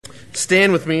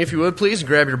stand with me if you would, please, and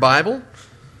grab your Bible.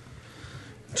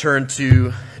 Turn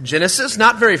to Genesis,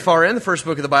 not very far in, the first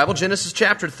book of the Bible, Genesis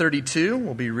chapter 32.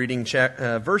 We'll be reading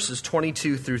verses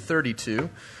 22 through 32.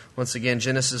 Once again,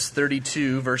 Genesis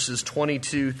 32, verses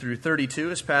 22 through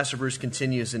 32, as Pastor Bruce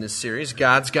continues in his series,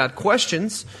 God's Got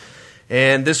Questions.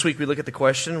 And this week we look at the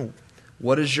question,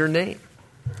 what is your name?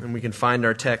 And we can find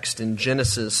our text in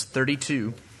Genesis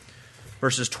 32,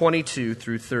 verses 22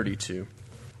 through 32.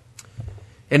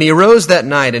 And he arose that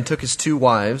night and took his 2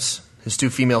 wives, his 2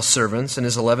 female servants, and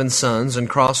his 11 sons, and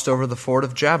crossed over the ford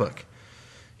of Jabbok.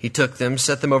 He took them,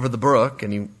 set them over the brook,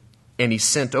 and he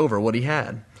sent over what he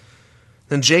had.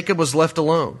 Then Jacob was left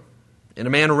alone, and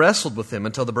a man wrestled with him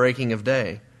until the breaking of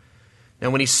day. Now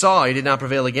when he saw he did not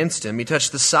prevail against him, he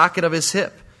touched the socket of his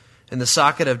hip, and the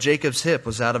socket of Jacob's hip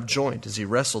was out of joint as he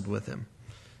wrestled with him.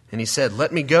 And he said,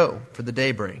 "Let me go, for the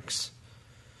day breaks."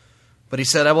 But he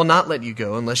said, "I will not let you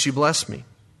go unless you bless me."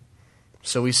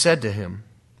 So he said to him,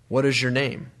 "What is your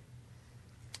name?"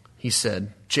 He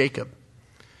said, "Jacob."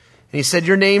 And he said,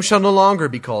 "Your name shall no longer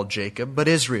be called Jacob, but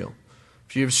Israel,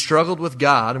 for you have struggled with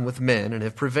God and with men and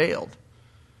have prevailed."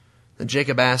 Then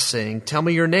Jacob asked, saying, "Tell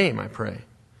me your name, I pray."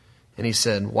 And he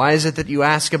said, "Why is it that you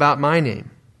ask about my name?"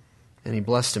 And he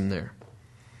blessed him there.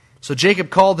 So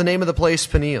Jacob called the name of the place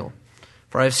Peniel,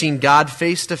 for I have seen God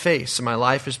face to face, and my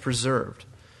life is preserved.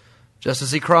 Just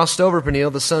as he crossed over Peniel,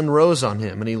 the sun rose on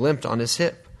him, and he limped on his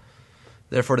hip.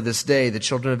 Therefore to this day the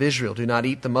children of Israel do not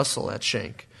eat the muscle at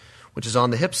shank, which is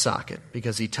on the hip socket,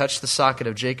 because he touched the socket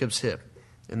of Jacob's hip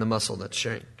in the muscle at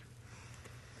shank.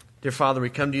 Dear Father,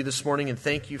 we come to you this morning and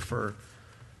thank you for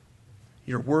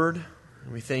your word.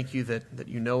 And we thank you that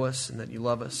you know us and that you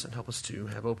love us, and help us to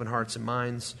have open hearts and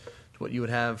minds to what you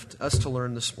would have us to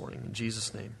learn this morning. In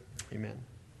Jesus' name, amen.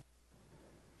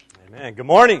 Amen. Good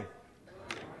morning.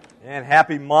 And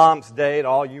happy Mom's Day to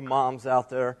all you moms out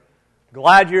there.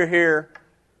 Glad you're here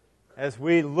as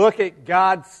we look at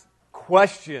God's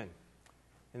question.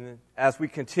 And as we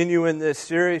continue in this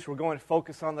series, we're going to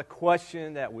focus on the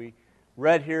question that we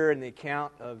read here in the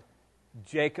account of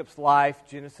Jacob's life,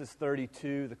 Genesis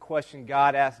 32. The question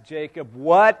God asked Jacob,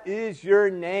 "What is your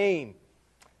name?"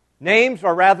 Names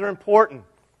are rather important.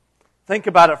 Think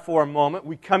about it for a moment.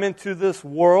 We come into this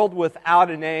world without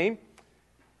a name.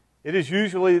 It is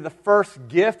usually the first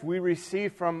gift we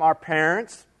receive from our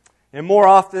parents. And more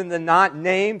often than not,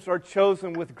 names are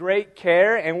chosen with great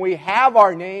care, and we have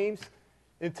our names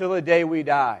until the day we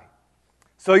die.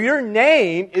 So your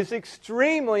name is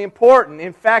extremely important.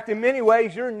 In fact, in many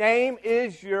ways, your name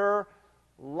is your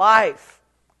life.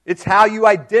 It's how you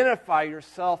identify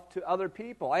yourself to other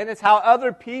people, and it's how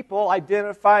other people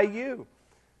identify you.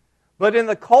 But in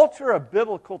the culture of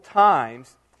biblical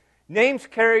times, names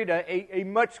carried a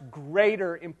much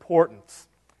greater importance.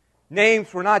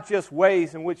 Names were not just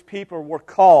ways in which people were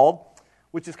called,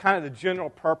 which is kind of the general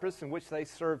purpose in which they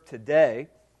serve today.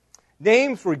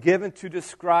 Names were given to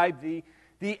describe the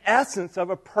essence of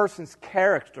a person's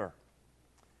character.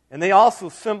 And they also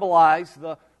symbolize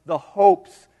the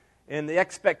hopes and the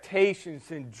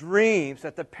expectations and dreams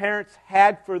that the parents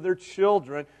had for their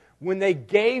children when they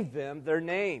gave them their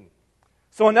name.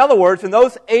 So in other words, in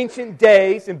those ancient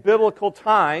days, in biblical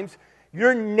times,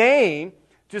 your name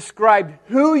described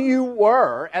who you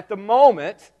were at the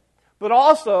moment, but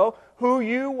also who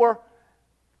you were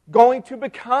going to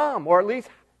become, or at least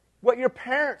what your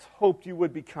parents hoped you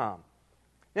would become.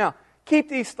 Now, keep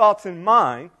these thoughts in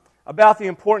mind about the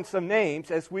importance of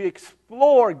names as we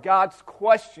explore God's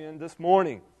question this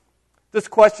morning. This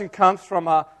question comes from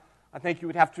I think you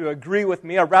would have to agree with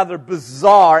me, a rather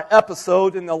bizarre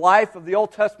episode in the life of the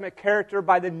Old Testament character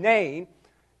by the name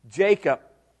Jacob.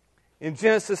 In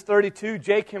Genesis 32,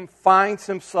 Jacob finds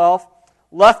himself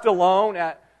left alone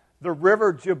at the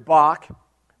river Jabbok,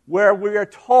 where we are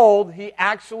told he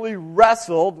actually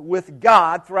wrestled with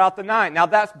God throughout the night. Now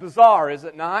that's bizarre, is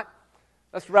it not?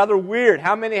 That's rather weird.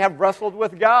 How many have wrestled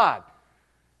with God?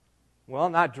 Well,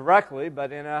 not directly,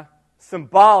 but in a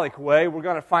symbolic way, we're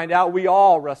going to find out we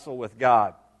all wrestle with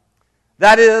God.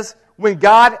 That is, when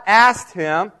God asked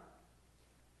him,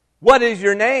 "What is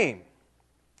your name?"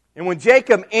 And when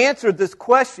Jacob answered this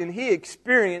question, he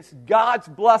experienced God's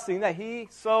blessing that he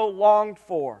so longed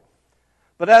for.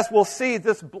 But as we'll see,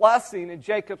 this blessing in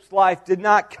Jacob's life did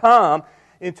not come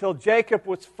until Jacob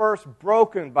was first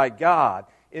broken by God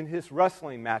in his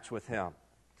wrestling match with him.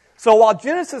 So while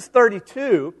Genesis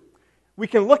 32, we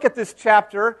can look at this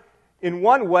chapter in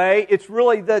one way, it's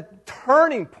really the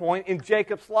turning point in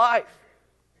Jacob's life.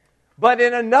 But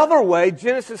in another way,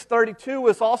 Genesis 32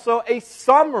 is also a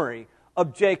summary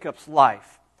of Jacob's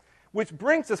life, which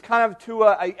brings us kind of to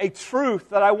a truth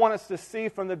that I want us to see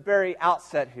from the very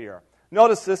outset here.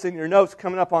 Notice this in your notes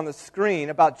coming up on the screen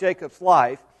about Jacob's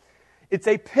life. It's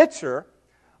a picture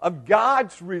of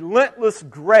God's relentless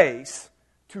grace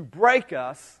to break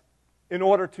us in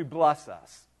order to bless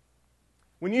us.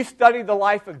 When you study the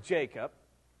life of Jacob,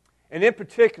 and in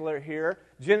particular here,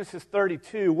 Genesis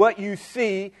 32, what you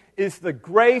see is the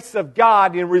grace of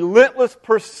God in relentless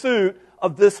pursuit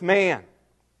of this man.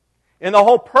 And the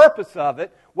whole purpose of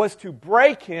it was to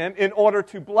break him in order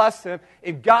to bless him,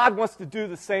 and God wants to do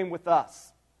the same with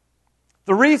us.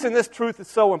 The reason this truth is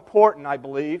so important, I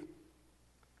believe,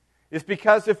 is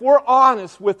because if we're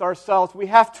honest with ourselves, we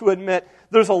have to admit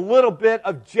there's a little bit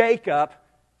of Jacob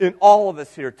in all of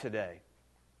us here today.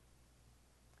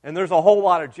 And there's a whole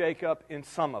lot of Jacob in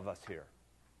some of us here.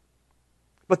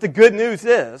 But the good news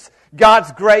is,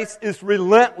 God's grace is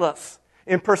relentless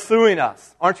in pursuing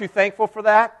us. Aren't you thankful for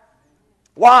that?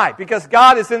 Why? Because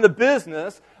God is in the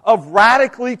business of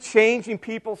radically changing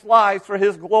people's lives for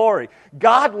His glory.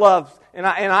 God loves, and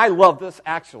I love this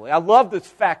actually, I love this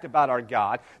fact about our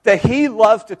God, that He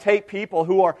loves to take people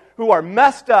who are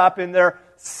messed up in their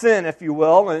sin, if you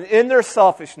will, and in their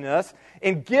selfishness,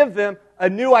 and give them a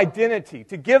new identity,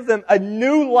 to give them a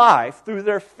new life through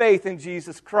their faith in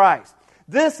Jesus Christ.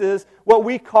 This is what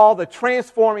we call the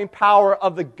transforming power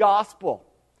of the gospel.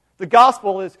 The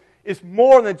gospel is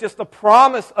more than just the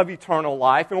promise of eternal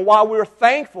life. And while we're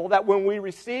thankful that when we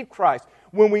receive Christ,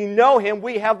 when we know Him,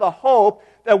 we have the hope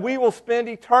that we will spend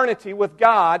eternity with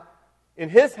God in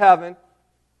His heaven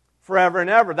forever and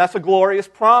ever. That's a glorious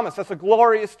promise. That's a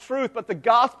glorious truth. But the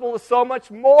gospel is so much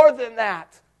more than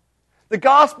that. The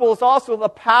gospel is also the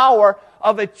power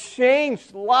of a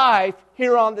changed life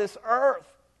here on this earth.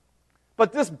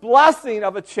 But this blessing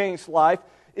of a changed life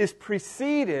is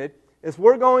preceded, as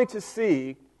we're going to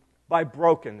see, by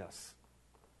brokenness,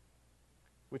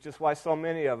 which is why so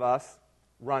many of us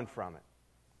run from it.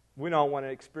 We don't want to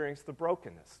experience the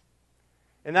brokenness.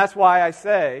 And that's why I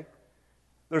say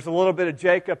there's a little bit of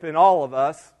Jacob in all of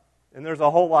us, and there's a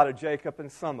whole lot of Jacob in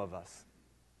some of us.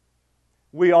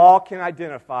 We all can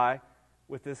identify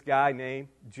with this guy named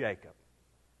Jacob.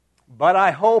 But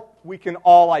I hope we can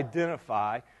all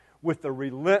identify with the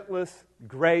relentless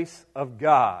grace of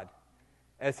God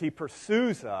as He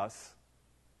pursues us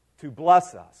to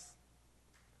bless us.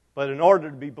 But in order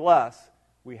to be blessed,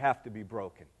 we have to be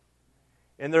broken.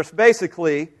 And there's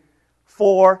basically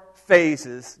 4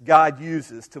 phases God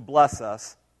uses to bless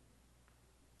us,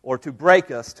 or to break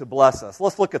us to bless us.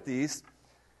 Let's look at these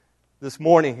this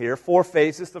morning here. 4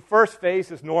 phases. The first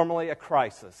phase is normally a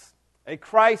crisis. A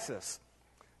crisis.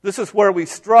 This is where we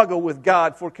struggle with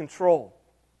God for control.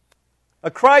 A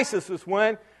crisis is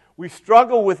when we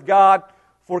struggle with God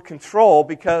for control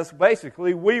because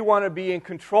basically we want to be in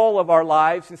control of our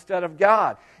lives instead of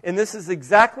God. And this is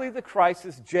exactly the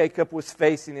crisis Jacob was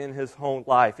facing in his whole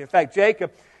life. In fact,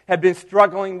 Jacob had been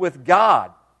struggling with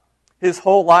God his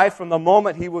whole life from the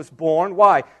moment he was born.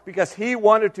 Why? Because he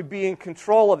wanted to be in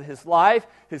control of his life,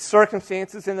 his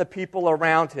circumstances, and the people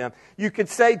around him. You could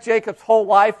say Jacob's whole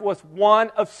life was one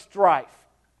of strife.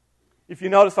 If you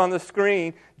notice on the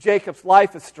screen, Jacob's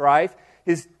life is strife.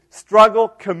 His struggle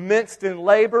commenced in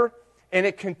labor, and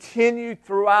it continued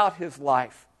throughout his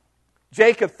life.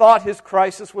 Jacob thought his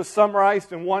crisis was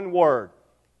summarized in one word: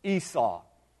 Esau.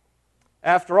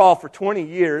 After all, for 20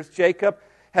 years, Jacob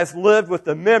has lived with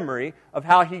the memory of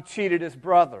how he cheated his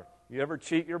brother. You ever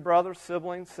cheat your brother,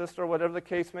 sibling, sister, whatever the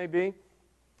case may be?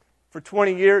 For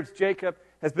 20 years, Jacob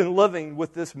has been living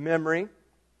with this memory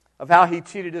of how he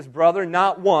cheated his brother,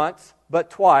 not once, but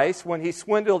twice, when he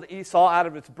swindled Esau out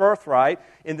of his birthright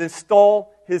and then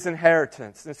stole his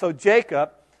inheritance. And so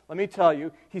Jacob, let me tell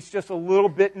you, he's just a little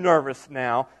bit nervous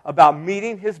now about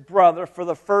meeting his brother for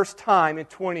the first time in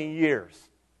 20 years,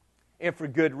 and for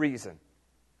good reason.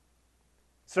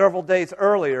 Several days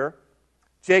earlier,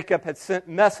 Jacob had sent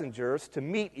messengers to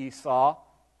meet Esau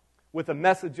with a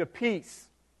message of peace.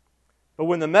 But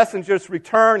when the messengers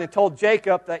returned and told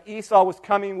Jacob that Esau was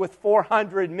coming with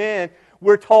 400 men,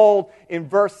 we're told in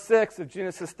verse 6 of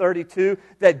Genesis 32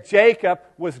 that Jacob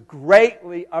was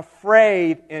greatly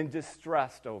afraid and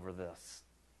distressed over this.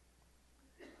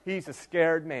 He's a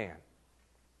scared man.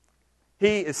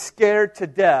 He is scared to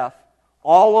death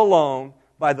all alone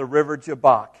by the river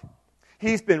Jabbok.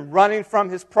 He's been running from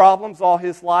his problems all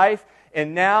his life,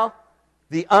 and now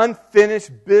the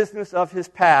unfinished business of his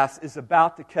past is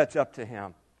about to catch up to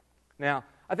him. Now,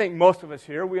 I think most of us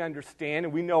here, we understand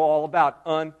and we know all about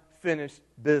unfinished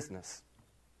business.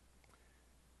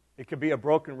 It could be a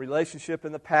broken relationship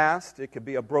in the past. It could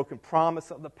be a broken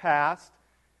promise of the past.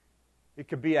 It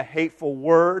could be a hateful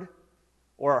word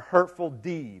or a hurtful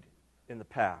deed in the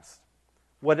past.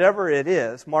 whatever it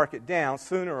is, mark it down,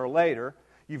 sooner or later,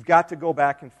 you've got to go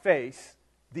back and face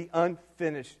the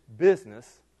unfinished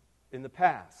business in the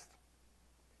past.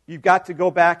 You've got to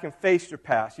go back and face your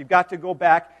past. You've got to go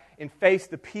back and face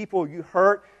the people you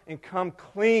hurt and come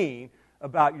clean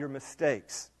about your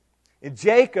mistakes. And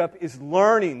Jacob is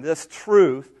learning this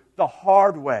truth the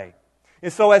hard way.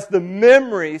 And so as the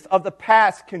memories of the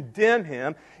past condemn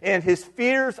him and his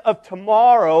fears of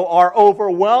tomorrow are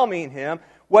overwhelming him,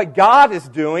 what God is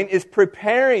doing is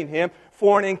preparing him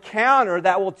for an encounter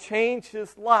that will change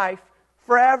his life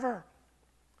forever.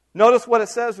 Notice what it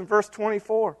says in verse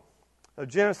 24 of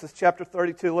Genesis chapter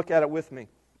 32. Look at it with me.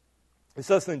 It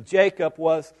says, "Then Jacob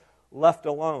was left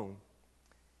alone,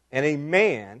 and a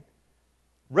man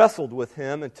wrestled with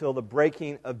him until the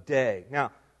breaking of day."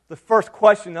 Now, the first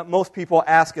question that most people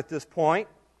ask at this point,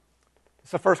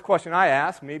 it's the first question I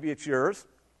ask, maybe it's yours,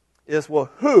 is, well,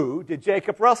 who did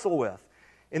Jacob wrestle with?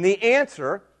 And the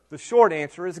answer, the short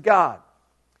answer, is God.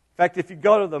 In fact, if you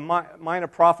go to the Minor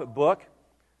Prophet book,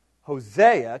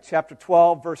 Hosea chapter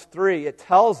 12, verse 3, it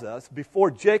tells us before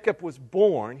Jacob was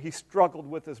born, he struggled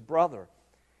with his brother.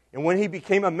 And when he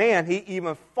became a man, he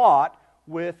even fought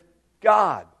with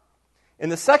God.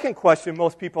 And the second question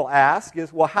most people ask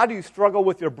is, well, how do you struggle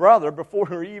with your brother before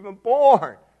you're even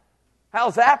born?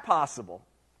 How's that possible?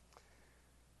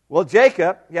 Well,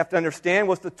 Jacob, you have to understand,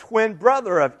 was the twin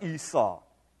brother of Esau.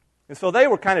 And so they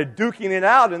were kind of duking it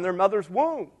out in their mother's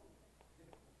womb.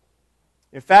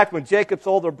 In fact, when Jacob's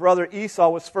older brother Esau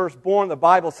was first born, the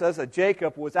Bible says that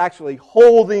Jacob was actually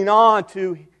holding on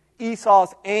to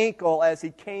Esau's ankle as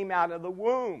he came out of the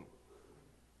womb.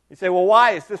 You say, well,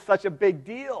 why is this such a big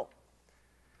deal?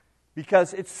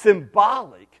 Because it's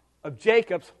symbolic of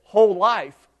Jacob's whole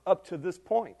life up to this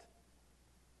point.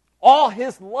 All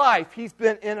his life, he's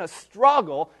been in a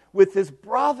struggle with his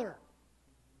brother.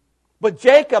 But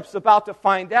Jacob's about to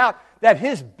find out that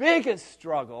his biggest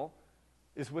struggle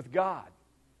is with God.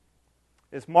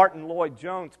 As Martin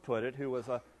Lloyd-Jones put it, who was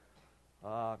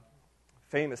a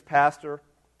famous pastor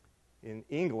in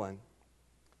England,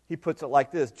 he puts it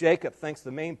like this: Jacob thinks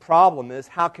the main problem is,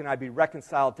 how can I be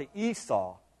reconciled to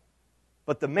Esau?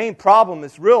 But the main problem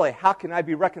is really, how can I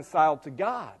be reconciled to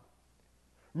God?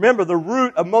 Remember, the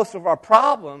root of most of our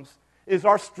problems is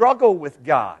our struggle with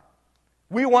God.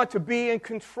 We want to be in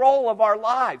control of our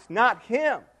lives, not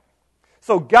Him.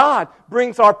 So God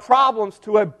brings our problems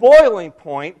to a boiling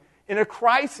point in a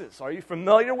crisis. Are you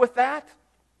familiar with that?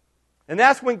 And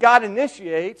that's when God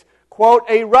initiates, quote,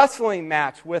 a wrestling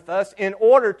match with us in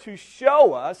order to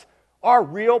show us our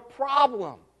real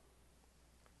problem.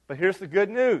 But here's the good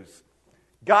news.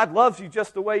 God loves you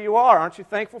just the way you are. Aren't you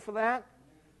thankful for that?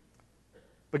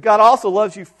 But God also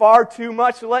loves you far too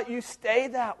much to let you stay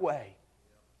that way.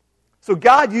 So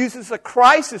God uses a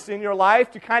crisis in your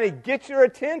life to kind of get your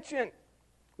attention.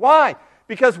 Why?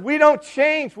 Because we don't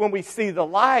change when we see the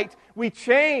light. We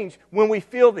change when we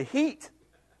feel the heat.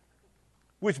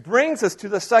 Which brings us to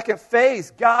the second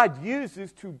phase God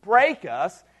uses to break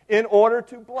us in order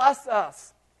to bless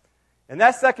us. And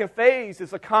that second phase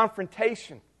is a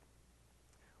confrontation,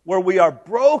 where we are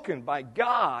broken by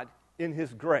God in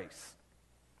His grace.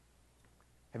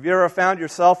 Have you ever found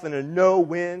yourself in a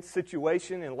no-win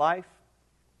situation in life?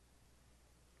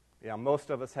 Yeah, most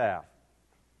of us have.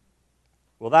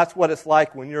 Well, that's what it's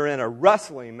like when you're in a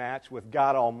wrestling match with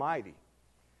God Almighty.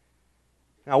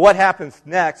 Now, what happens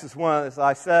next is, as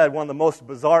I said, one of the most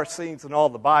bizarre scenes in all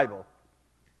the Bible.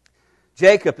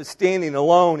 Jacob is standing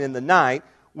alone in the night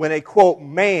when a, quote,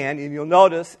 man, and you'll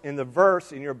notice in the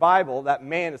verse in your Bible that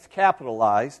man is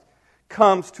capitalized,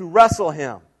 comes to wrestle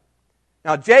him.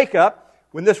 Now, Jacob,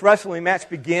 when this wrestling match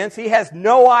begins, he has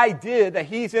no idea that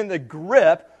he's in the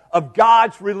grip of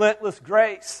God's relentless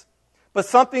grace. But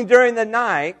sometime during the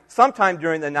night,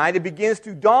 it begins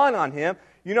to dawn on him,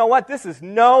 you know what? This is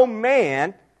no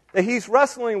man that he's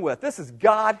wrestling with. This is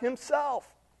God Himself.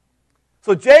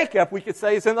 So Jacob, we could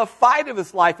say, is in the fight of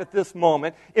his life at this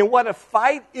moment. And what a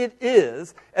fight it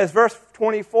is, as verse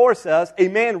 24 says, a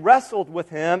man wrestled with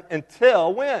him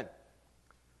until when?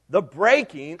 The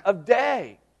breaking of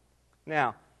day.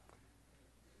 Now,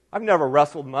 I've never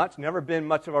wrestled much, never been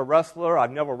much of a wrestler.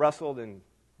 I've never wrestled in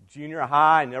junior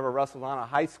high, never wrestled on a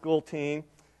high school team.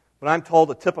 But I'm told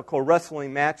a typical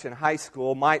wrestling match in high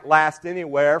school might last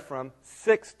anywhere from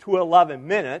 6 to 11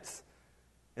 minutes.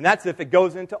 And that's if it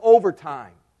goes into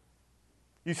overtime.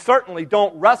 You certainly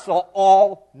don't wrestle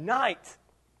all night.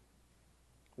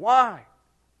 Why?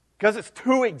 Because it's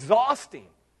too exhausting.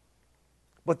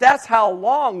 But that's how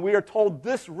long we are told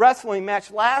this wrestling match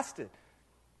lasted.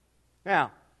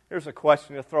 Now, here's a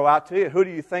question to throw out to you. Who do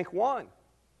you think won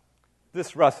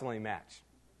this wrestling match?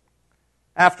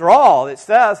 After all, it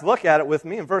says, look at it with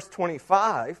me in verse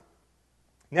 25.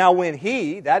 Now when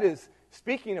he, that is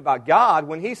speaking about God,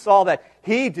 when he saw that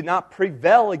he did not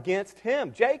prevail against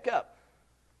him, Jacob.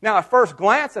 Now at first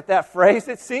glance at that phrase,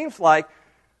 it seems like,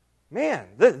 man,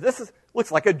 this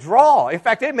looks like a draw. In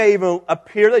fact, it may even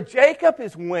appear that Jacob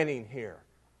is winning here.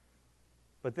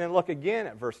 But then look again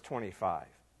at verse 25.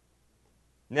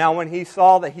 Now when he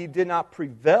saw that he did not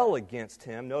prevail against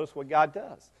him, notice what God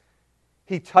does.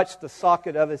 He touched the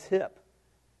socket of his hip,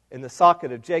 and the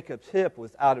socket of Jacob's hip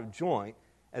was out of joint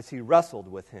as he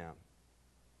wrestled with him.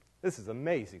 This is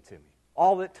amazing to me.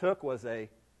 All it took was a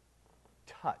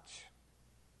touch.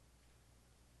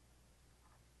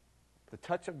 The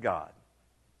touch of God.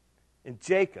 And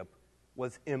Jacob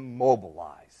was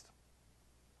immobilized.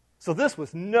 So this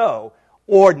was no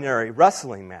ordinary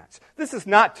wrestling match. This is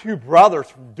not two brothers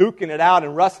duking it out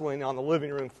and wrestling on the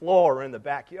living room floor or in the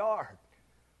backyard.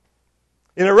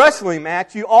 In a wrestling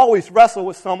match, you always wrestle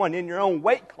with someone in your own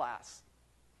weight class.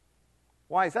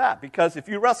 Why is that? Because if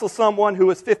you wrestle someone who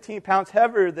is 15 pounds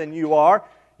heavier than you are,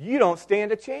 you don't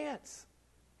stand a chance.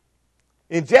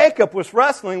 And Jacob was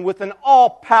wrestling with an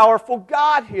all-powerful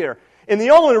God here. And the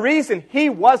only reason he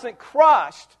wasn't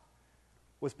crushed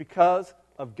was because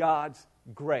of God's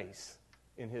grace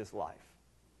in his life.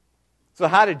 So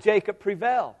how did Jacob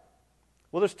prevail?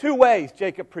 Well, there's two ways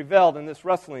Jacob prevailed in this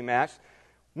wrestling match.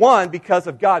 One, because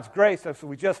of God's grace, as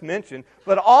we just mentioned,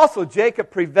 but also Jacob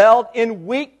prevailed in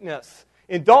weakness.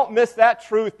 And don't miss that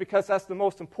truth, because that's the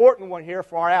most important one here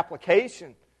for our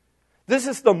application. This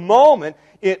is the moment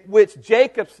in which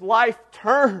Jacob's life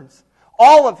turns.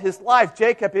 All of his life,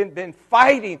 Jacob had been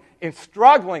fighting and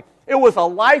struggling. It was a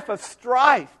life of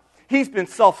strife. He's been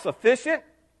self-sufficient.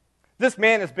 This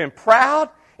man has been proud,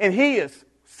 and he is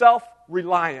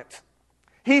self-reliant.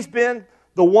 He's been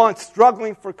the one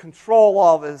struggling for control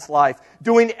all of his life,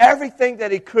 doing everything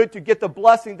that he could to get the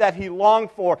blessing that he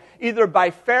longed for, either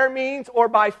by fair means or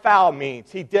by foul means.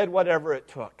 He did whatever it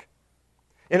took.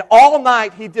 And all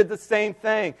night he did the same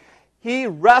thing. He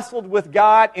wrestled with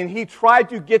God, and he tried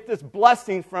to get this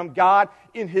blessing from God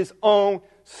in his own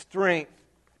strength.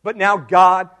 But now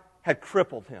God had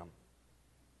crippled him.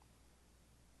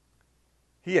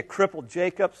 He had crippled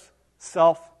Jacob's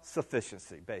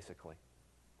self-sufficiency, basically.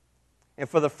 And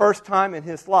for the first time in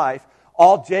his life,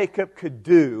 all Jacob could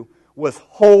do was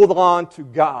hold on to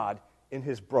God in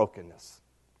his brokenness,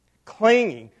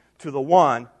 clinging to the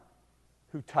one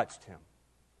who touched him.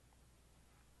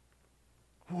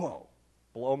 Whoa,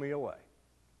 blow me away.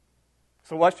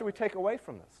 So what should we take away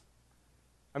from this?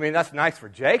 I mean, that's nice for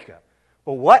Jacob,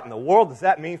 but what in the world does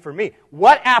that mean for me?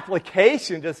 What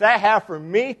application does that have for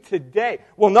me today?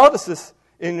 Well, notice this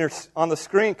on the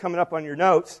screen coming up on your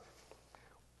notes.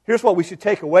 Here's what we should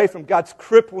take away from God's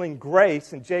crippling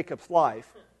grace in Jacob's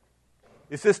life.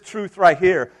 It's this truth right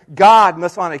here. God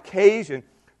must on occasion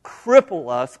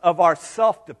cripple us of our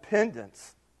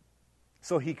self-dependence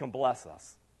so he can bless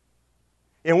us.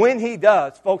 And when he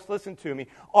does, folks, listen to me,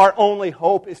 our only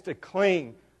hope is to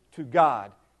cling to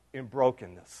God in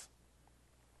brokenness.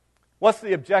 What's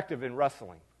the objective in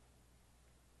wrestling?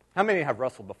 How many have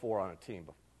wrestled before on a team?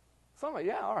 Some,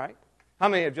 yeah, all right. How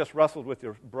many have just wrestled with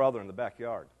your brother in the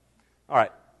backyard? All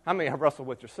right. How many have wrestled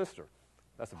with your sister?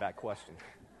 That's a bad question.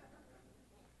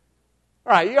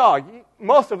 All right, y'all,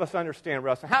 most of us understand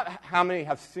wrestling. How many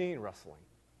have seen wrestling?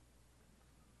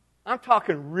 I'm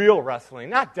talking real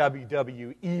wrestling, not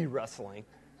WWE wrestling.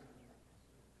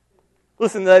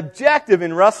 Listen, the objective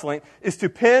in wrestling is to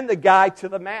pin the guy to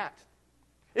the mat.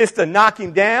 It's to knock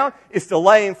him down, it's to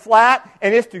lay him flat,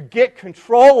 and it's to get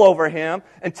control over him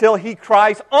until he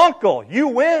cries, "Uncle, you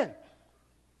win."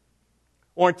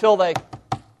 Or until they,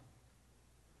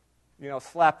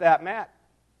 slap that mat.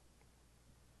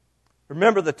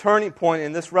 Remember, the turning point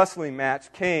in this wrestling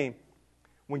match came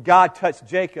when God touched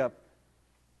Jacob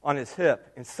on his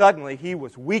hip, and suddenly he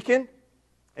was weakened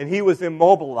and he was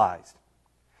immobilized.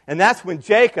 And that's when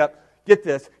Jacob, get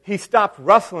this, he stopped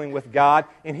wrestling with God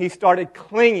and he started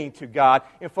clinging to God.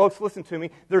 And folks, listen to me,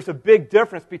 there's a big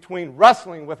difference between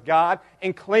wrestling with God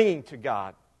and clinging to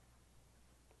God.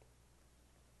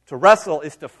 To wrestle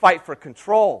is to fight for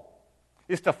control,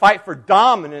 is to fight for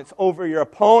dominance over your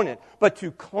opponent. But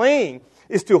to cling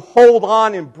is to hold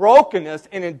on in brokenness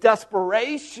and in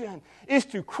desperation, is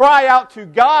to cry out to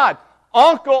God,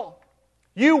 "Uncle,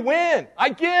 you win, I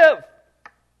give."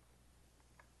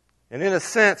 And in a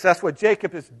sense, that's what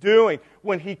Jacob is doing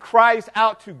when he cries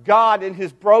out to God in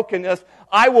his brokenness,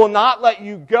 "I will not let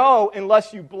you go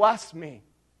unless you bless me."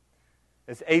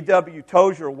 As A.W.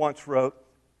 Tozer once wrote,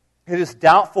 "It is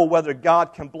doubtful whether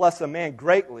God can bless a man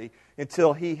greatly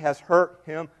until he has hurt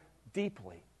him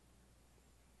deeply."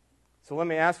 So let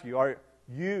me ask you, are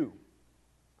you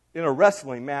in a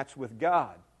wrestling match with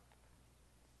God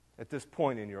at this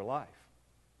point in your life?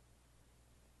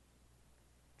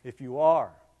 If you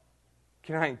are,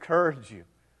 can I encourage you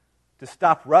to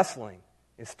stop wrestling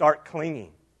and start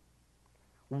clinging?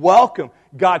 Welcome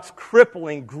God's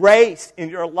crippling grace in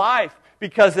your life,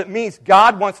 because it means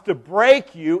God wants to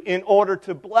break you in order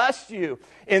to bless you.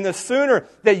 And the sooner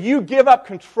that you give up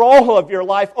control of your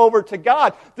life over to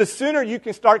God, the sooner you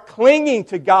can start clinging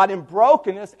to God in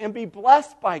brokenness and be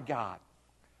blessed by God.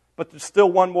 But there's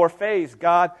still one more phase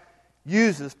God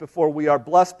uses before we are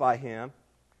blessed by Him,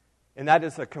 and that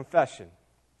is a confession.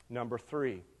 Number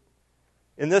 3.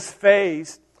 In this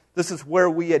phase, this is where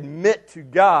we admit to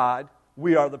God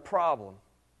we are the problem.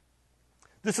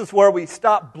 This is where we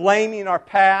stop blaming our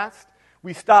past,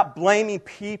 we stop blaming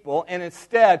people, and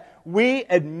instead we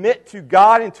admit to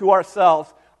God and to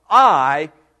ourselves,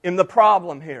 I am the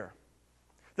problem here.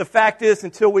 The fact is,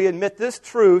 until we admit this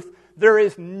truth, there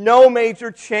is no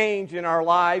major change in our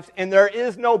lives, and there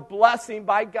is no blessing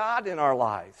by God in our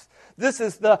lives. This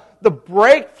is the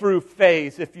breakthrough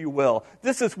phase, if you will.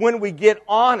 This is when we get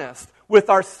honest with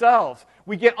ourselves.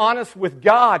 We get honest with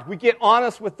God. We get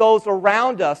honest with those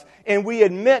around us. And we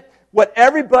admit what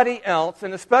everybody else,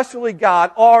 and especially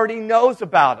God, already knows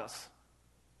about us.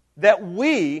 That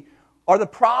we are the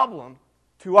problem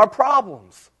to our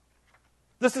problems.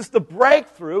 This is the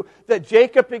breakthrough that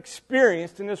Jacob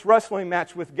experienced in this wrestling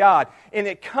match with God. And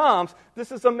it comes,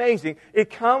 this is amazing, it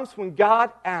comes when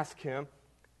God asked him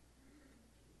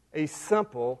a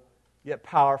simple yet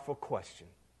powerful question.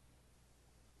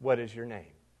 What is your name?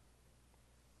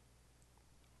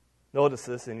 Notice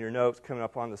this in your notes coming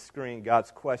up on the screen,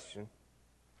 God's question.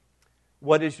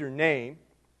 What is your name?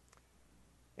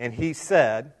 And he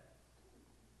said,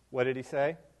 what did he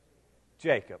say?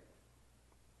 Jacob.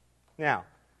 Now,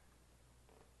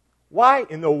 why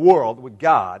in the world would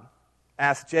God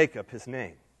ask Jacob his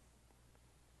name?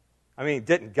 I mean,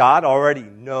 didn't God already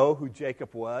know who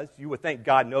Jacob was? You would think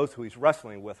God knows who he's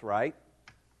wrestling with, right?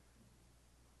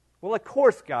 Well, of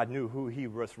course God knew who he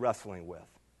was wrestling with.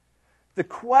 The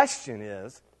question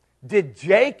is, did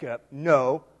Jacob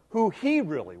know who he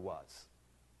really was?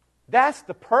 That's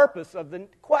the purpose of the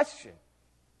question.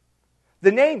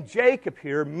 The name Jacob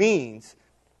here means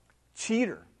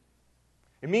cheater.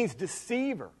 It means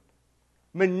deceiver,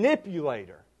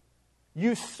 manipulator,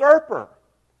 usurper.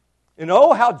 And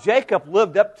oh, how Jacob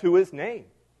lived up to his name.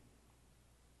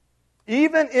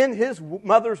 Even in his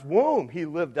mother's womb, he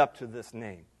lived up to this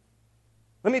name.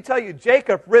 Let me tell you,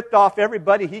 Jacob ripped off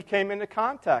everybody he came into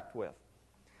contact with.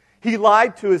 He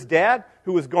lied to his dad,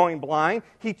 who was going blind.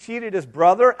 He cheated his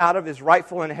brother out of his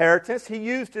rightful inheritance. He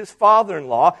used his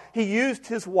father-in-law. He used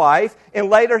his wife, and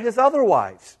later his other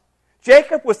wives.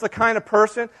 Jacob was the kind of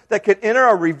person that could enter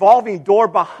a revolving door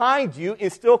behind you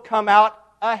and still come out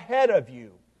ahead of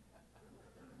you.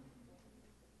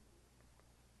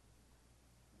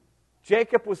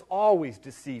 Jacob was always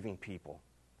deceiving people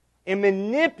and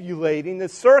manipulating the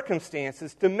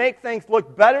circumstances to make things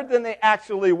look better than they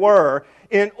actually were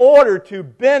in order to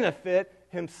benefit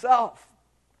himself.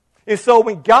 And so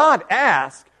when God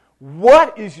asks,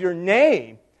 what is your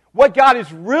name? What God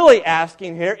is really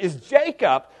asking here is,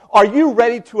 Jacob, are you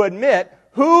ready to admit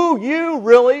who you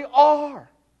really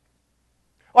are?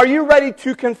 Are you ready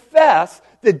to confess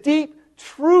the deep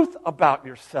truth about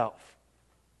yourself?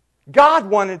 God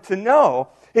wanted to know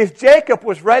if Jacob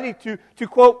was ready to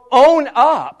quote, own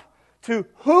up to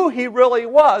who he really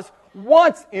was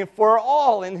once and for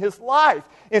all in his life.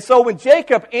 And so when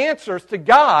Jacob answers to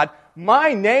God,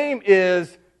 my name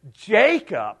is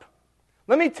Jacob,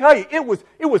 let me tell you,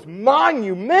 it was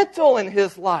monumental in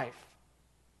his life.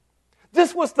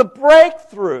 This was the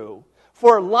breakthrough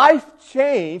for life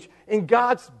change and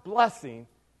God's blessing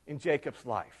in Jacob's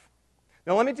life.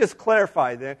 Now let me just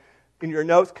clarify then, in your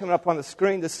notes coming up on the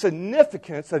screen, the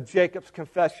significance of Jacob's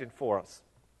confession for us.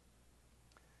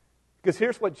 Because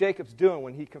here's what Jacob's doing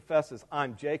when he confesses,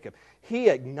 I'm Jacob. He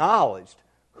acknowledged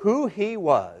who he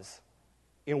was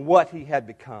and what he had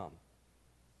become.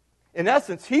 In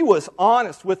essence, he was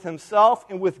honest with himself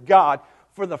and with God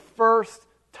for the first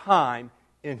time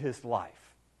in his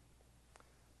life.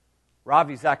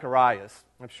 Ravi Zacharias,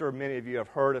 I'm sure many of you have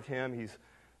heard of him. He's a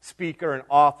speaker and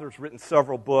author, has written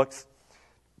several books.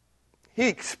 He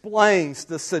explains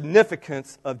the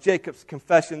significance of Jacob's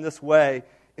confession this way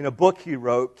in a book he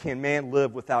wrote, Can Man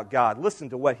Live Without God? Listen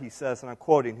to what he says, and I'm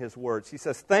quoting his words. He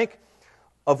says, think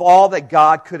of all that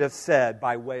God could have said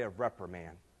by way of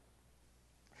reprimand.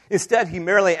 Instead, he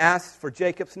merely asks for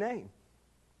Jacob's name.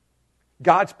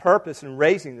 God's purpose in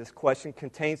raising this question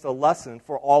contains a lesson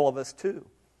for all of us too.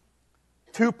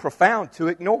 too profound to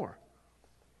ignore.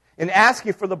 In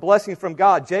asking for the blessing from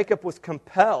God, Jacob was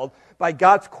compelled by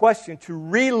God's question to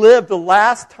relive the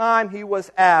last time he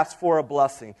was asked for a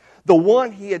blessing, the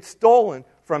one he had stolen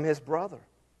from his brother.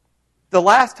 The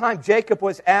last time Jacob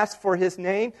was asked for his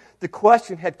name, the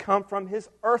question had come from his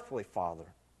earthly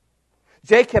father.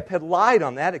 Jacob had lied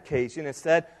on that occasion and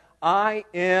said, "I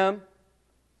am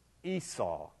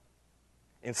Esau,"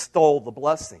 and stole the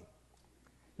blessing.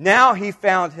 Now he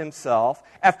found himself,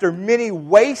 after many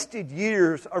wasted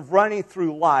years of running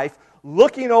through life,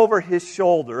 looking over his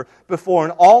shoulder before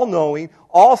an all-knowing,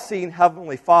 all-seeing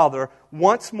Heavenly Father,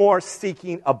 once more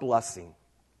seeking a blessing.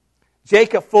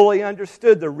 Jacob fully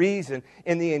understood the reason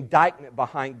and the indictment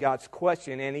behind God's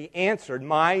question, and he answered,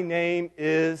 "My name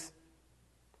is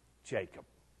Jacob."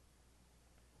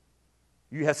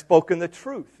 "You have spoken the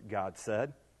truth," God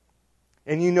said,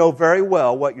 "and you know very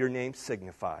well what your name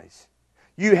signifies.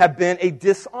 You have been a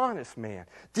dishonest man,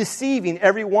 deceiving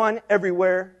everyone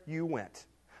everywhere you went.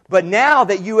 But now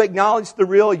that you acknowledge the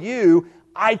real you,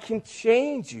 I can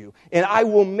change you, and I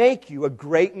will make you a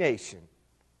great nation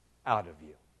out of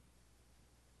you."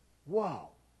 Whoa.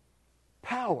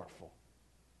 Powerful.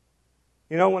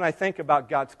 You know, when I think about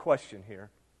God's question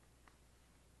here,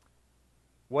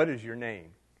 what is your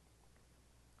name?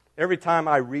 Every time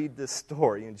I read this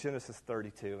story in Genesis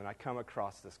 32 and I come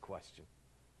across this question,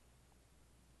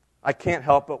 I can't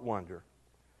help but wonder,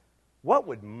 what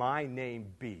would my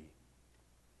name be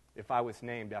if I was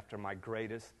named after my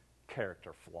greatest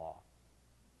character flaw?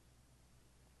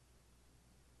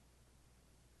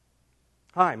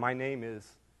 Hi, my name is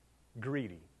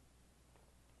Greedy.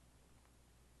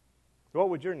 What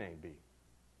would your name be?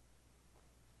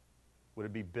 Would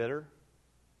it be bitter?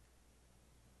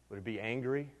 Would it be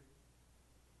angry?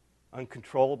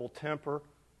 Uncontrollable temper?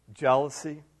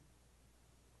 Jealousy?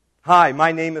 Hi,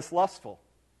 my name is Lustful.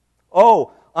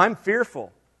 Oh, I'm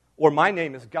fearful. Or my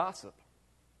name is Gossip.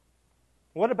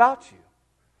 What about you?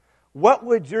 What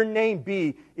would your name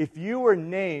be if you were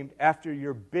named after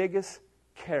your biggest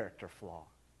character flaw?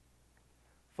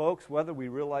 Folks, whether we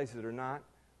realize it or not,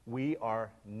 we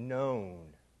are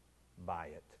known by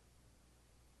it.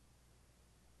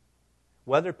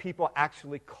 Whether people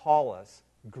actually call us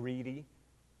greedy,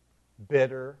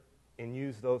 bitter, and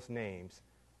use those names,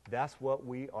 that's what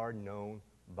we are known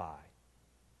by.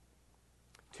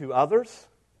 To others,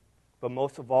 but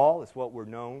most of all, is what we're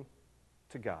known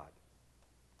to God.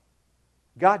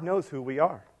 God knows who we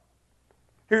are.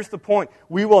 Here's the point.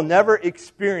 We will never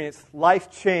experience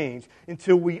life change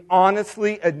until we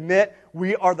honestly admit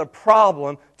we are the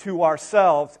problem to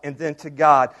ourselves and then to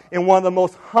God. And one of the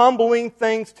most humbling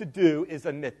things to do is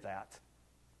admit that.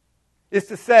 Is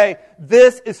to say,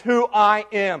 this is who I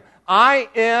am. I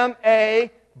am a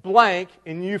blank,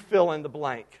 and you fill in the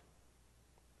blank.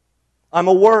 I'm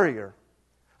a worrier.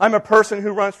 I'm a person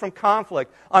who runs from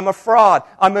conflict. I'm a fraud.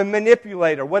 I'm a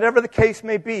manipulator, whatever the case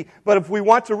may be. But if we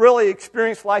want to really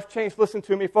experience life change, listen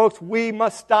to me, folks, we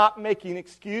must stop making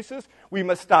excuses. We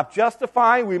must stop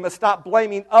justifying. We must stop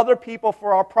blaming other people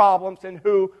for our problems and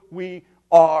who we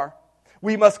are.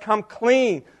 We must come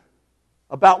clean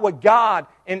about what God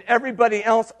and everybody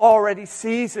else already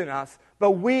sees in us.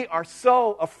 But we are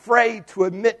so afraid to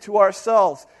admit to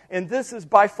ourselves. And this is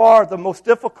by far the most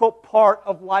difficult part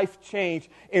of life change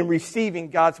in receiving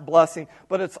God's blessing.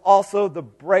 But it's also the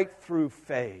breakthrough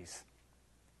phase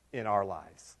in our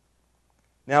lives.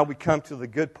 Now we come to the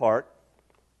good part,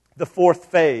 the fourth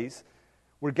phase,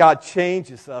 where God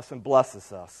changes us and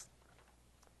blesses us.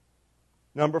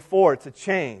 Number 4, it's a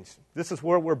change. This is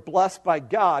where we're blessed by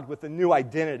God with a new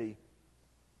identity.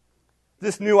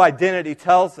 This new identity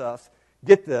tells us,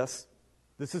 get this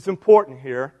is important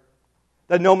here,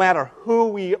 that no matter who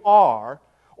we are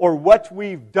or what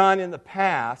we've done in the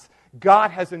past,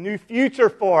 God has a new future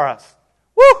for us.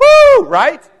 Woohoo!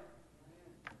 Right?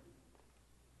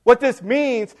 What this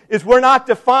means is we're not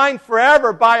defined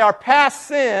forever by our past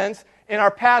sins and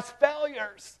our past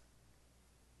failures.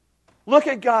 Look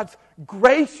at God's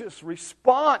gracious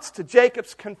response to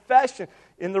Jacob's confession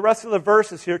in the rest of the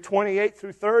verses here, 28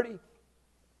 through 30.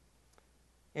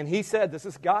 And he said, this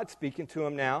is God speaking to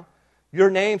him now, "Your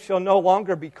name shall no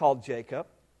longer be called Jacob,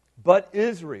 but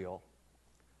Israel.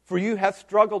 For you have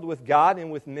struggled with God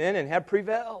and with men and have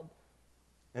prevailed."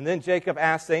 And then Jacob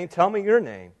asked, saying, "Tell me your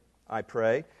name, I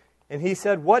pray." And he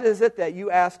said, "What is it that you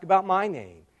ask about my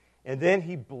name?" And then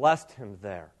he blessed him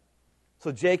there.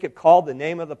 So Jacob called the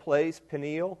name of the place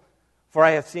Peniel, for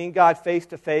I have seen God face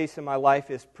to face and my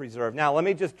life is preserved. Now let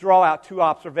me just draw out 2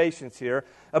 observations here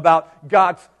about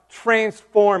God's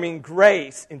transforming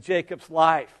grace in Jacob's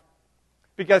life.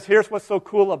 Because here's what's so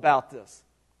cool about this.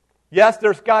 Yes,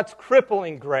 there's God's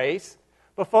crippling grace,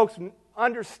 but folks,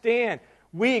 understand,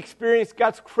 we experience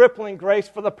God's crippling grace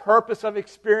for the purpose of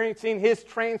experiencing His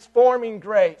transforming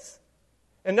grace.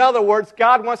 In other words,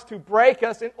 God wants to break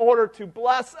us in order to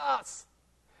bless us.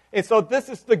 And so this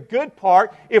is the good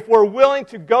part. If we're willing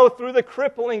to go through the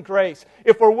crippling grace,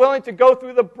 if we're willing to go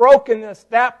through the brokenness,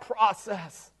 that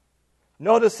process.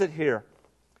 Notice it here.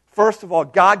 First of all,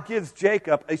 God gives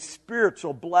Jacob a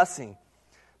spiritual blessing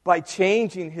by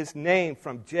changing his name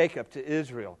from Jacob to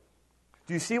Israel.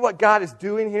 Do you see what God is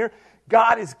doing here?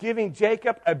 God is giving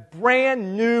Jacob a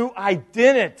brand new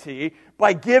identity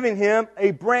by giving him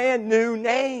a brand new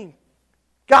name.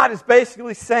 God is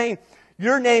basically saying,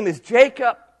 your name is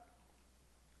Jacob,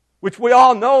 which we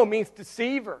all know means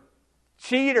deceiver,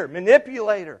 cheater,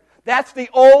 manipulator. That's the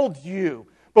old you.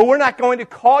 But we're not going to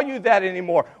call you that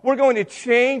anymore. We're going to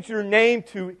change your name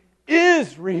to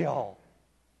Israel.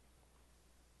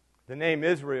 The name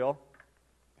Israel,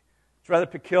 it's a rather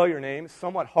peculiar name. It's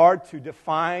somewhat hard to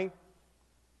define.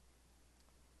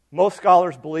 Most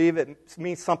scholars believe it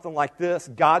means something like this: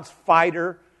 God's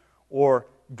fighter, or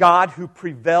God who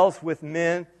prevails with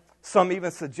men. Some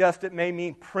even suggest it may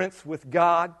mean prince with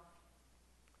God.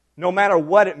 No matter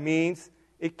what it means,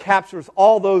 it captures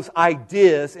all those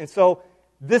ideas. And so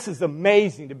this is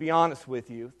amazing, to be honest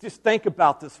with you. Just think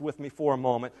about this with me for a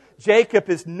moment. Jacob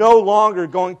is no longer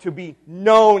going to be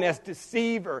known as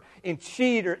deceiver and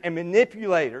cheater and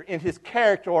manipulator in his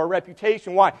character or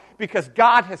reputation. Why? Because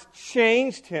God has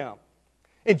changed him.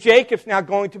 And Jacob's now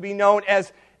going to be known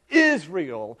as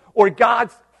Israel, or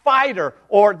God's fighter,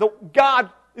 or God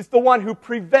is the one who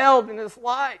prevailed in his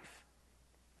life.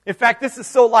 In fact, this is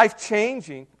so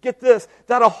life-changing, get this,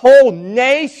 that a whole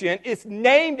nation is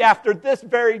named after this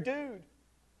very dude.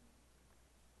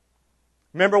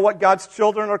 Remember what God's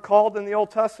children are called in the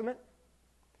Old Testament?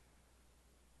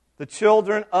 The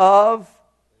children of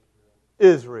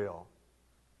Israel.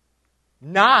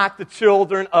 Not the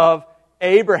children of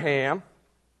Abraham.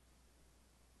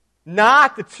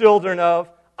 Not the children of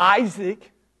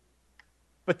Isaac.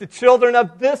 But the children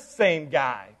of this same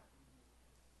guy.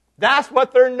 That's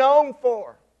what they're known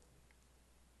for.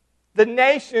 The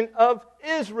nation of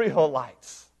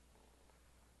Israelites.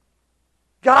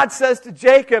 God says to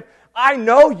Jacob, I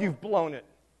know you've blown it.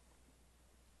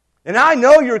 And I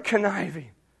know you're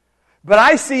conniving. But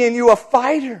I see in you a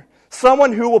fighter.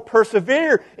 Someone who will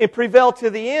persevere and prevail to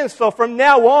the end. So from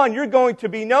now on, you're going to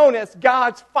be known as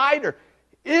God's fighter.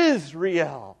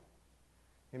 Israel.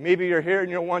 And maybe you're here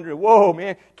and you're wondering, whoa,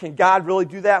 man, can God really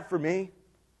do that for me?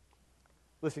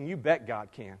 Listen, you bet God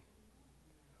can.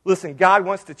 Listen, God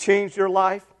wants to change your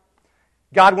life.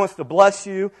 God wants to bless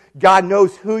you. God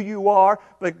knows who you are,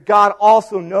 but God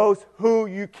also knows who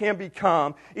you can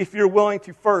become if you're willing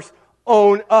to first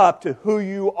own up to who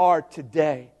you are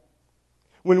today.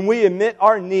 When we admit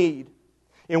our need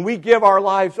and we give our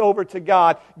lives over to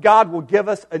God, God will give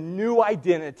us a new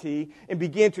identity and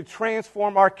begin to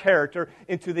transform our character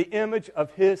into the image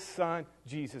of His Son,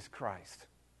 Jesus Christ.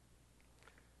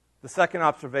 The second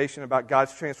observation about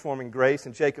God's transforming grace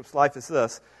in Jacob's life is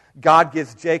this. God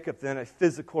gives Jacob then a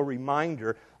physical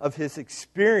reminder of his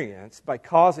experience by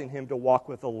causing him to walk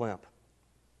with a limp.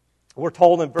 We're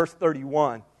told in verse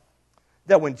 31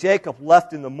 that when Jacob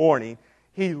left in the morning,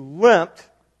 he limped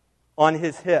on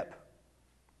his hip.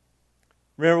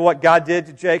 Remember what God did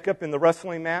to Jacob in the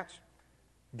wrestling match?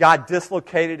 God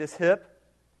dislocated his hip.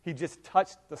 He just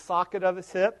touched the socket of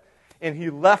his hip, and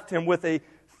he left him with a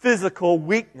physical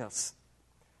weakness.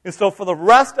 And so for the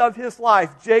rest of his life,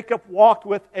 Jacob walked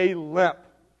with a limp.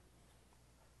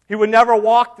 He would never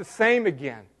walk the same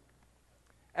again,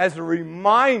 as a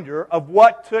reminder of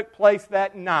what took place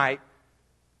that night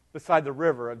beside the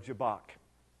river of Jabbok.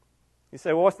 You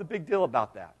say, well, what's the big deal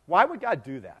about that? Why would God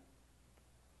do that?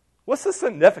 What's the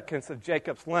significance of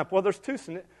Jacob's limp? Well, there's two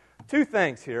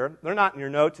things here. They're not in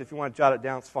your notes. If you want to jot it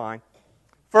down, it's fine.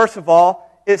 First of all,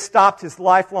 it stopped his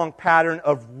lifelong pattern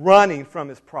of running from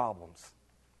his problems.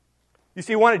 You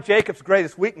see, one of Jacob's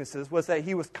greatest weaknesses was that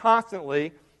he was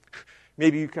constantly,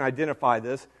 maybe you can identify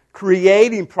this,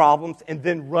 creating problems and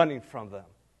then running from them.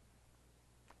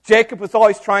 Jacob was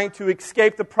always trying to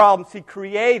escape the problems he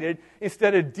created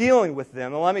instead of dealing with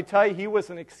them. And let me tell you, he was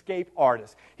an escape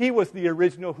artist. He was the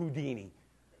original Houdini.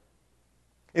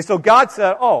 And so God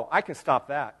said, oh, I can stop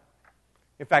that.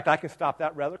 In fact, I can stop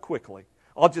that rather quickly.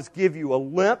 I'll just give you a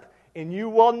limp, and you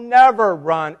will never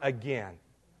run again.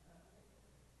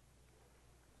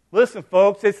 Listen,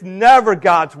 folks, it's never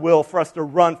God's will for us to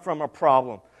run from a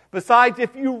problem. Besides,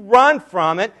 if you run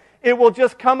from it, it will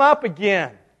just come up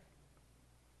again.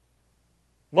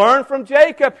 Learn from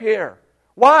Jacob here.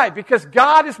 Why? Because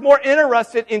God is more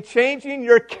interested in changing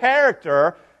your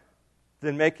character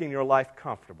than making your life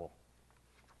comfortable.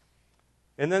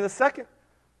 And then the second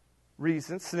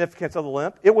reason, significance of the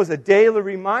limp, it was a daily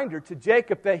reminder to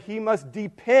Jacob that he must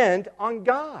depend on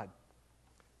God.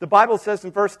 The Bible says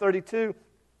in verse 32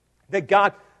 that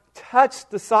God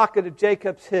touched the socket of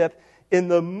Jacob's hip in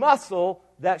the muscle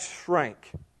that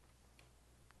shrank.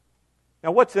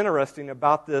 Now, what's interesting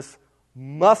about this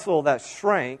muscle that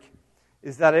shrank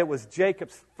is that it was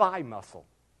Jacob's thigh muscle.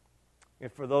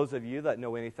 And for those of you that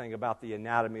know anything about the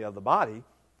anatomy of the body,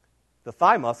 the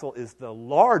thigh muscle is the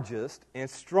largest and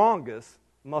strongest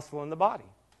muscle in the body.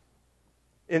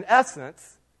 In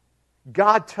essence,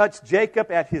 God touched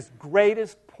Jacob at his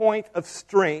greatest point of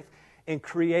strength and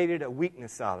created a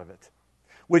weakness out of it,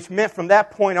 which meant from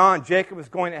that point on, Jacob was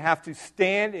going to have to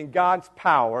stand in God's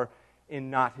power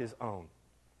and not his own.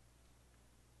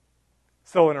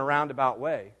 So in a roundabout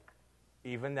way,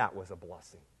 even that was a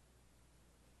blessing.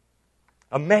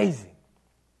 Amazing.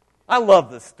 I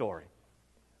love this story.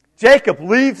 Jacob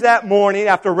leaves that morning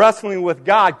after wrestling with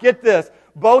God, get this,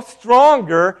 both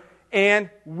stronger and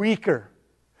weaker.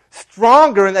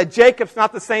 Stronger in that Jacob's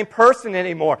not the same person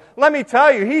anymore. Let me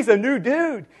tell you, he's a new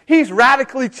dude. He's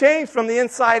radically changed from the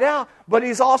inside out, but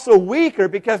he's also weaker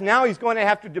because now he's going to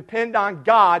have to depend on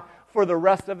God for the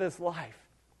rest of his life.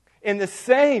 And the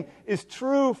same is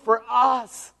true for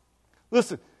us.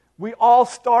 Listen, we all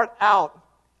start out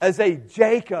as a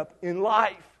Jacob in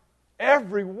life.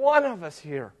 Every one of us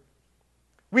here.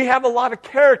 We have a lot of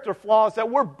character flaws that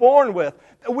we're born with,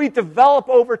 that we develop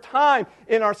over time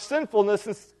in our sinfulness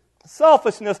and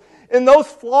selfishness, and those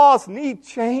flaws need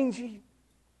changing.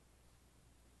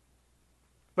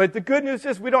 But the good news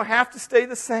is we don't have to stay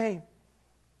the same.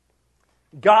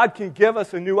 God can give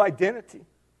us a new identity.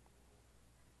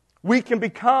 We can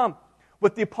become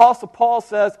what the Apostle Paul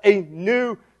says, a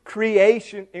new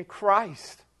creation in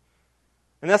Christ.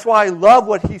 And that's why I love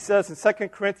what he says in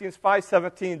 2 Corinthians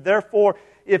 5:17. Therefore,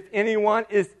 if anyone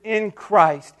is in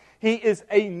Christ, he is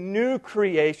a new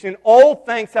creation. Old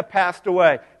things have passed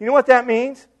away. You know what that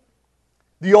means?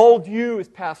 The old you has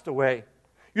passed away.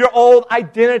 Your old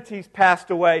identity's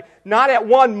passed away. Not at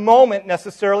one moment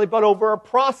necessarily, but over a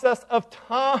process of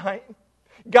time.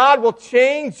 God will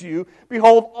change you.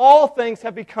 Behold, all things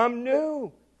have become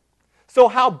new. So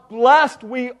how blessed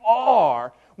we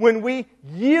are when we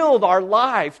yield our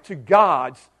lives to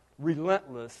God's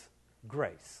relentless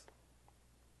grace.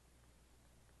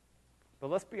 But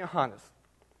let's be honest.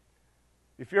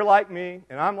 If you're like me,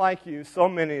 and I'm like you, so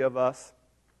many of us,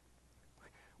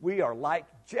 we are like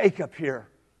Jacob here.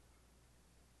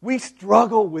 We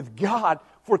struggle with God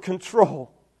for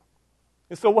control.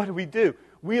 And so what do?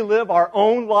 We live our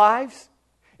own lives,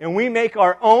 and we make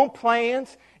our own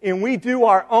plans, and we do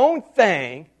our own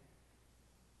thing.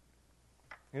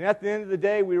 And at the end of the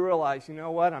day, we realize, you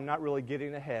know what? I'm not really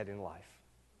getting ahead in life.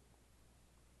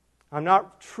 I'm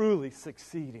not truly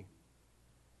succeeding.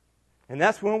 And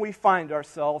that's when we find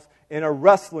ourselves in a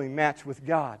wrestling match with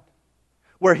God,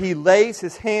 where He lays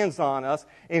His hands on us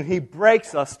and He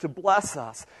breaks us to bless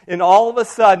us. And all of a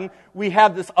sudden, we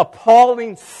have this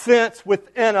appalling sense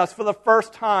within us for the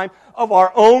first time of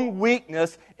our own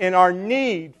weakness and our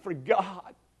need for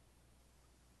God.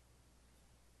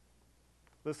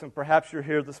 Listen, perhaps you're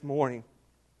here this morning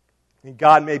and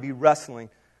God may be wrestling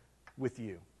with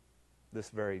you this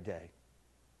very day.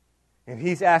 And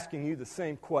He's asking you the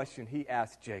same question He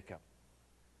asked Jacob.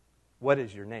 What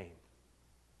is your name?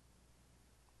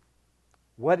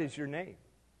 What is your name?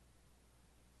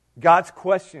 God's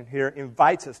question here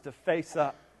invites us to face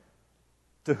up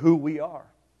to who we are.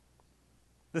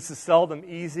 This is seldom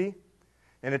easy,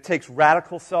 and it takes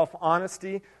radical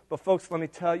self-honesty. But folks, let me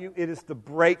tell you, it is the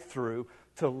breakthrough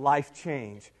to life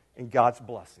change and God's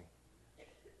blessing.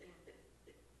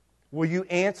 Will you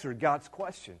answer God's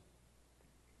question?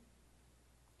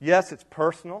 Yes, it's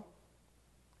personal.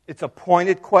 It's a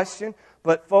pointed question.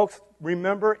 But folks,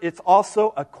 remember, it's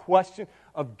also a question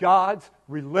of God's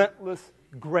relentless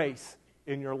grace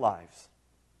in your lives.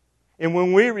 And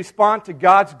when we respond to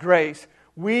God's grace,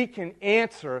 we can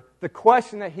answer the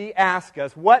question that He asked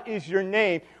us, what is your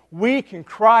name? We can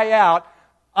cry out,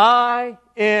 I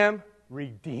am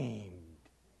redeemed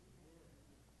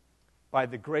by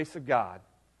the grace of God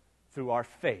through our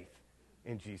faith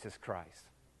in Jesus Christ.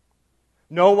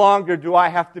 No longer do I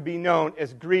have to be known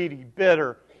as greedy,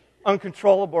 bitter,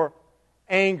 uncontrollable,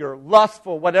 anger,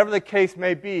 lustful, whatever the case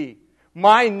may be.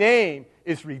 My name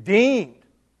is redeemed.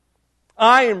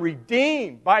 I am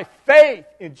redeemed by faith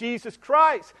in Jesus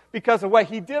Christ because of what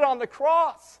He did on the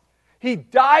cross. He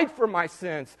died for my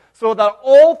sins so that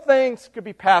all things could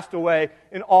be passed away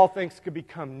and all things could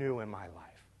become new in my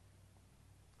life.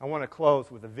 I want to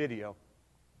close with a video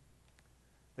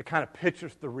that kind of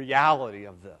pictures the reality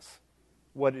of this.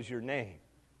 What is your name?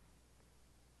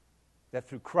 That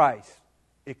through Christ,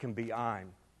 it can be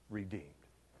I'm redeemed.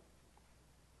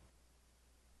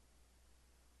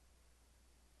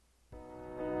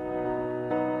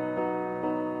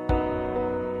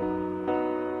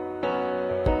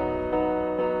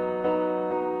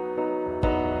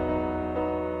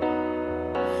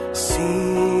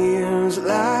 Seems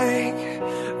like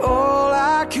all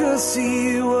I could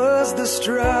see was the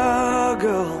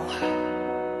struggle.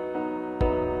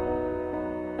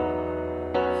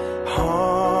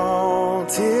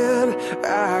 Haunted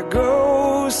by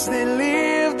ghosts that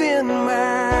lived in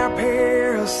my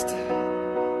past.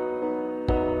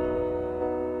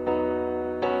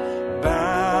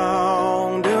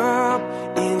 Bound up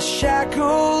in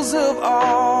shackles of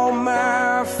all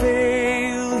my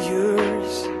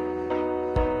failures.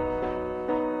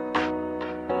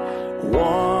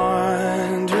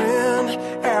 Wondering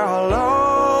how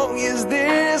long is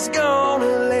this gonna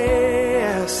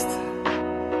last?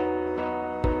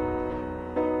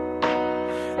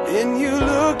 Then you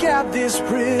look at this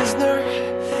prisoner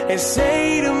and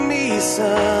say to me,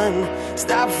 son,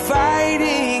 stop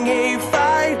fighting a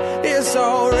fight that's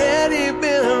already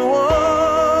been won.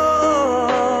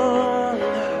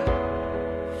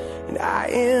 And I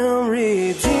am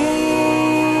redeemed.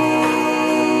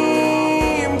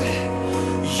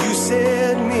 You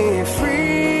set me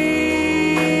free.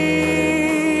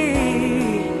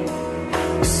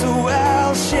 So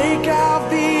I'll shake off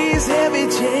these heavy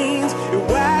chains and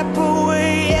wipe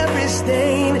away every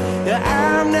stain. That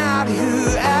I'm not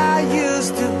who I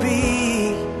used to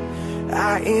be.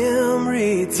 I am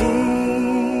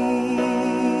redeemed.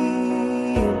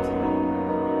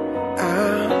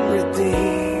 I'm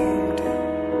redeemed.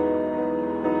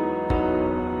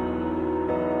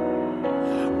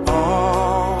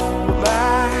 All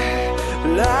my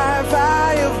life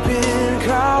I have been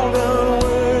called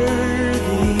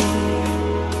unworthy,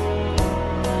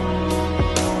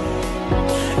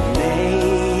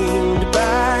 named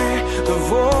by the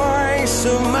voice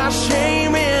of my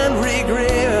shame and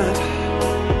regret.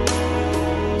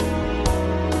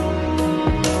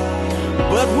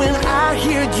 But when I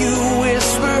hear you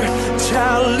whisper,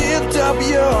 child, lift up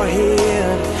your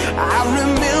head, I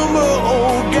remember,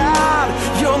 oh God,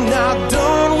 you're not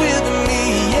done with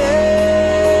me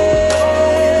yet.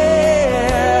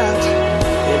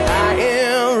 And I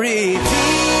am redeemed.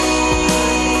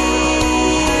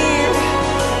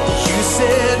 You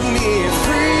set me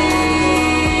free.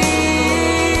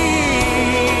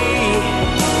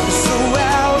 So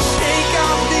I'll shake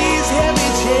off these heavy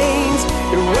chains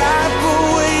and wipe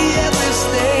away every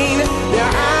stain. Now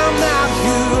I'm not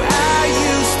who I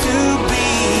used to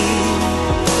be.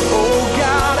 Oh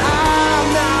God, I'm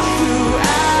not who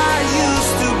I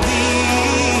used to be.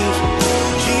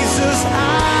 Jesus,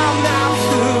 I'm not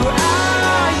who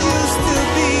I used to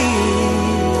be.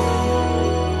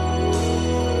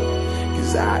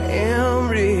 'Cause I am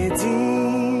redeemed.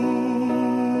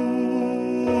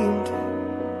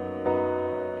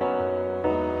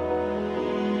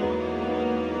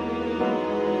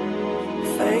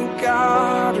 Thank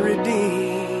God,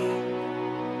 redeemed.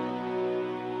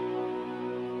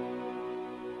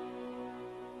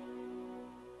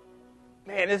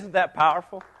 Man, isn't that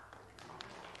powerful?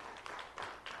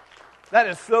 That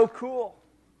is so cool.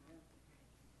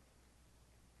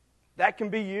 That can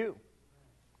be you.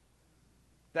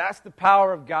 That's the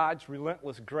power of God's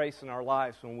relentless grace in our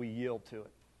lives when we yield to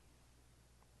it.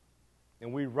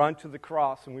 And we run to the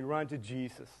cross and we run to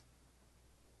Jesus.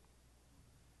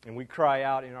 And we cry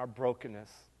out in our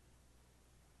brokenness,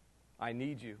 I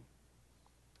need you.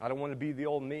 I don't want to be the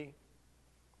old me.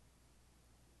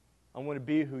 I want to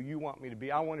be who you want me to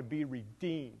be. I want to be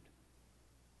redeemed.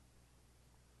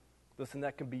 Listen,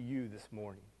 that can be you this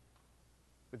morning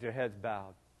with your heads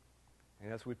bowed.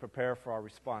 And as we prepare for our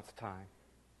response time,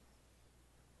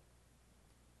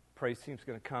 praise team's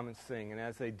going to come and sing. And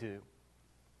as they do,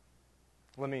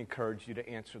 let me encourage you to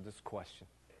answer this question.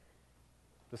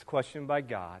 This question by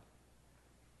God.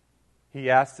 He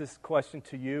asked this question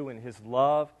to you in His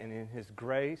love and in His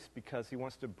grace because He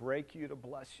wants to break you to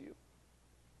bless you.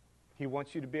 He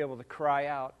wants you to be able to cry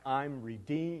out, I'm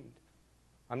redeemed.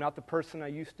 I'm not the person I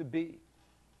used to be.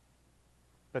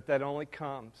 But that only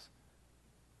comes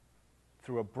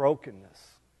through a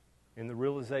brokenness in the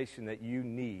realization that you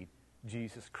need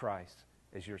Jesus Christ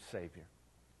as your Savior.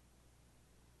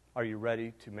 Are you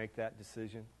ready to make that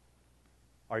decision?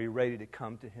 Are you ready to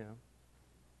come to Him?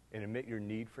 and admit your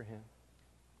need for Him,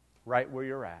 right where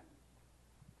you're at,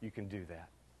 you can do that.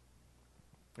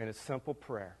 In a simple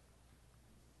prayer,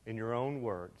 in your own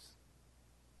words,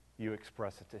 you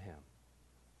express it to Him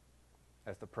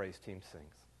as the praise team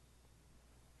sings.